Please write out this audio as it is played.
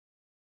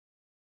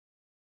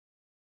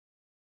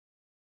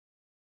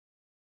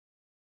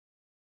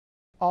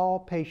all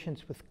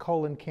patients with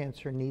colon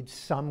cancer need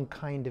some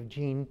kind of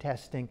gene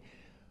testing.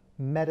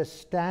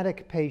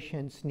 Metastatic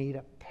patients need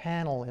a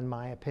panel, in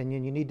my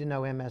opinion. You need to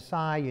know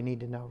MSI, you need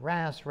to know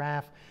RAS,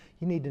 RAF,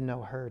 you need to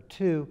know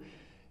HER2.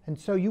 And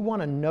so you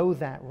want to know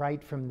that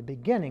right from the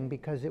beginning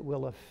because it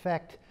will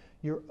affect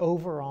your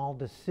overall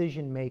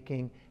decision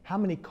making. How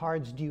many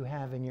cards do you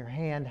have in your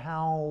hand?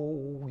 How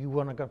you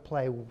want to go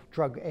play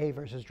drug A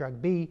versus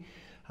drug B?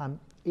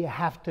 You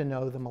have to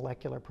know the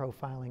molecular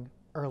profiling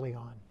early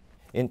on.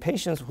 In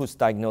patients who's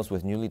diagnosed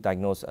with newly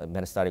diagnosed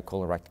metastatic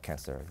colorectal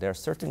cancer, there are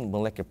certain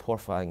molecular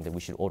profiling that we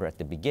should order at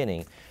the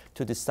beginning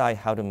to decide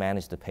how to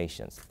manage the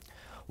patients.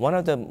 One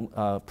of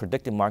the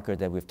predictive markers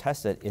that we've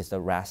tested is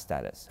the RAS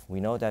status. We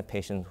know that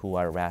patients who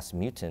are RAS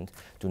mutant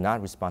do not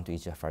respond to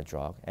EGFR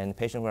drug, and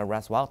patients who are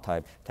RAS wild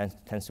type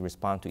tends to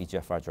respond to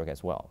EGFR drug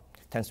as well,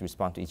 tends to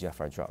respond to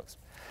EGFR drugs.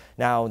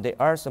 Now, there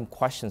are some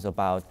questions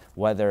about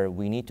whether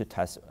we need to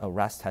test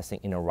RAS testing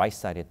in a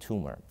right-sided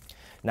tumor.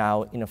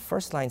 Now, in a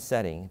first-line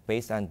setting,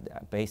 based on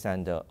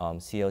the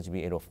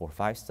CLGB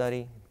 8045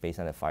 study, based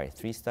on the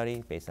FIRE3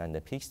 study, based on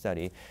the PEAK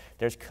study,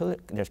 there's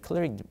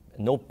clearly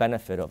no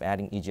benefit of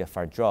adding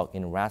EGFR drug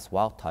in RAS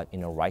wild type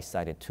in a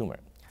right-sided tumor.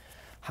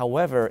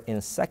 However,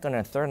 in second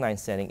and third line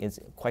setting, it's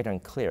quite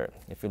unclear.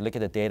 If you look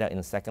at the data in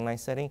the second line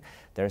setting,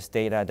 there's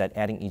data that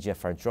adding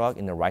EGFR drug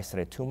in the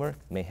right-sided tumor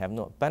may have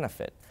no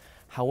benefit.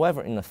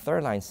 However, in the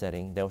third line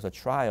setting, there was a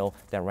trial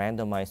that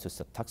randomized to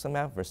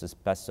cetuximab versus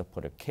best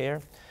supportive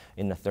care.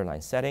 In the third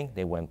line setting,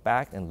 they went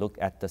back and looked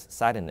at the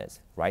sidedness,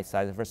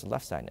 right-sided versus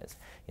left-sidedness.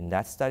 In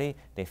that study,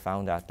 they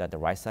found out that the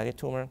right-sided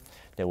tumor,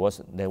 there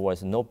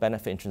was no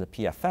benefit in terms of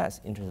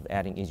PFS in terms of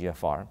adding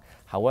EGFR.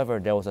 However,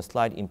 there was a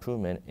slight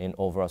improvement in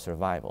overall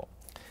survival.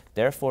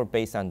 Therefore,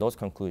 based on those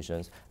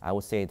conclusions, I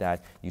would say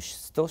that you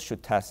still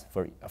should test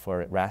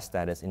for RAS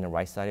status in the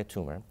right-sided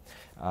tumor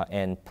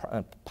and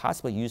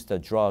possibly use the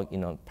drug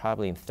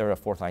probably in third or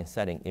fourth line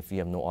setting if you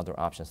have no other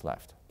options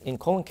left. In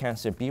colon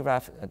cancer,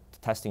 BRAF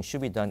testing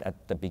should be done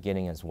at the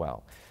beginning as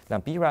well. Now,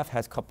 BRAF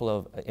has a couple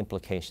of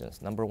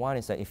implications. Number one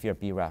is that if you're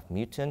BRAF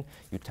mutant,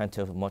 you tend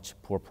to have much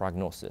poor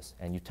prognosis,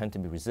 and you tend to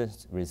be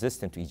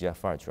resistant to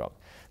EGFR drug.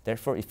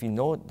 Therefore, if you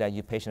know that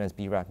your patient has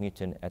BRAF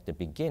mutant at the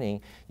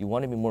beginning, you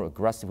want to be more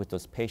aggressive with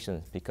those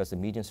patients because the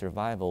median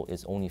survival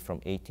is only from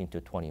 18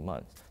 to 20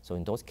 months. So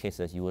in those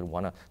cases, you would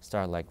want to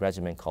start like a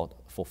regimen called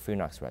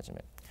FOLFIRINOX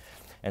regimen.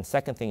 And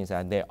second thing is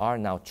that there are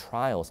now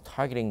trials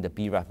targeting the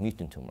BRAF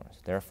mutant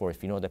tumors. Therefore,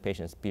 if you know the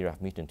patient's BRAF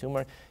mutant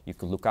tumor, you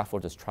could look out for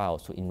those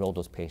trials to enroll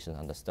those patients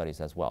on the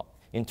studies as well.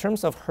 In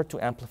terms of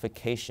HER2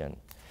 amplification,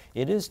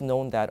 it is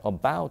known that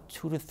about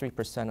 2 to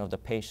 3% of the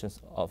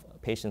patients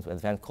with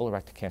advanced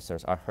colorectal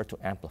cancers are HER2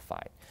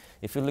 amplified.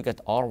 If you look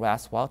at all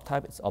RAS wild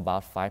type, it's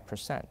about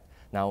 5%.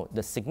 Now,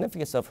 the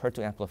significance of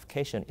HER2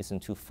 amplification is in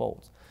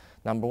twofold.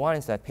 Number one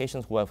is that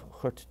patients who have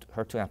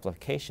HER2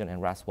 amplification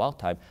and RAS wild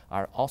type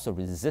are also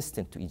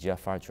resistant to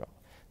EGFR drug.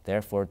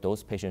 Therefore,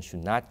 those patients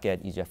should not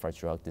get EGFR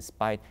drug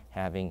despite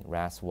having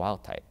RAS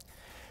wild type.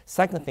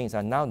 Second thing is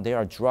that now there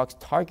are drugs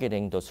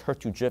targeting those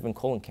HER2-driven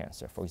colon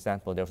cancer. For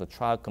example, there was a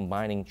trial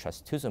combining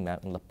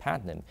trastuzumab and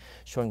lapatinib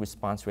showing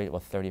response rate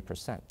of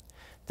 30%.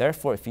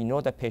 Therefore, if you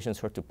know that patient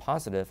is HER2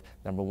 positive,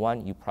 number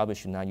one, you probably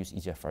should not use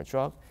EGFR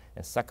drug.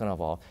 And second of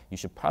all, you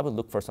should probably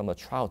look for some of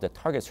the trials that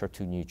targets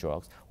HER2 new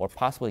drugs or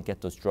possibly get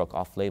those drugs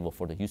off-label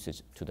for the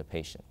usage to the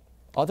patient.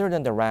 Other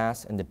than the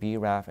RAS and the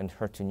BRAF and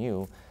HER2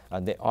 new,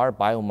 there are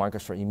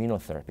biomarkers for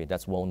immunotherapy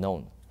that's well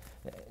known.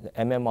 The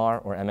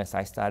MMR or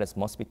MSI status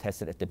must be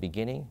tested at the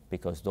beginning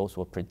because those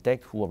will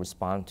predict who will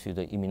respond to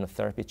the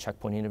immunotherapy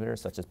checkpoint inhibitors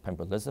such as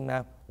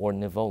pembrolizumab or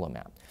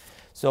nivolumab.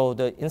 So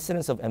the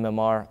incidence of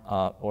MMR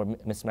or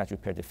mismatch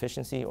repair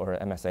deficiency or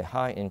MSI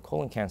high in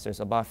colon cancer is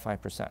about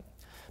 5%.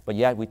 But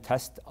yet we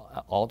test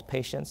all the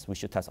patients. We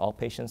should test all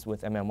patients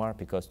with MMR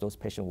because those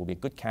patients will be a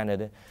good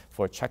candidate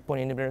for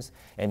checkpoint inhibitors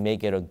and may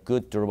get a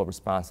good durable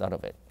response out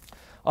of it.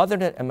 Other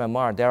than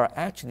MMR, there are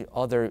actually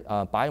other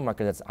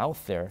biomarkers that's out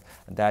there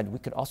that we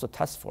could also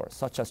test for,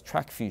 such as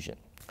TRAC fusion.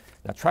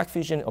 Now, TRAC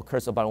fusion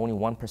occurs about only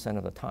 1%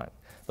 of the time.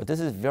 But this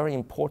is very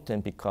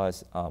important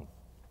because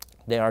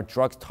there are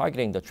drugs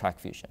targeting the TRAC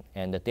fusion.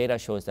 And the data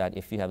shows that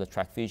if you have the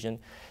TRAC fusion,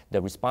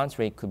 the response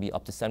rate could be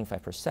up to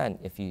 75%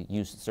 if you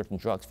use certain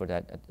drugs for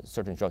that,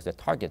 certain drugs that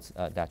targets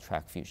that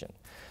TRAC fusion.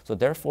 So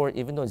therefore,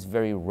 even though it's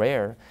very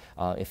rare,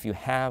 if you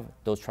have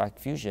those TRAC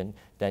fusion,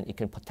 then it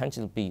can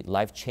potentially be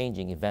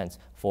life-changing events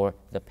for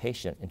the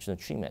patient in terms of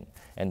treatment.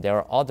 And there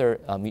are other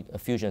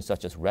fusions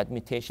such as RET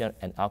mutation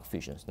and ALK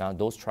fusions. Now,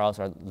 those trials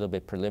are a little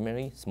bit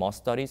preliminary, small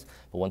studies,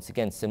 but once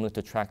again, similar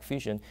to TRAC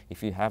fusion,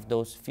 if you have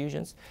those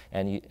fusions,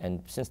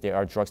 and since there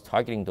are drugs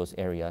targeting those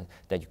areas,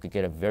 that you could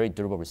get a very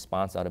durable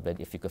response out of it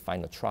if you could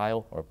find a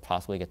trial or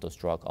possibly get those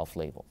drugs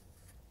off-label.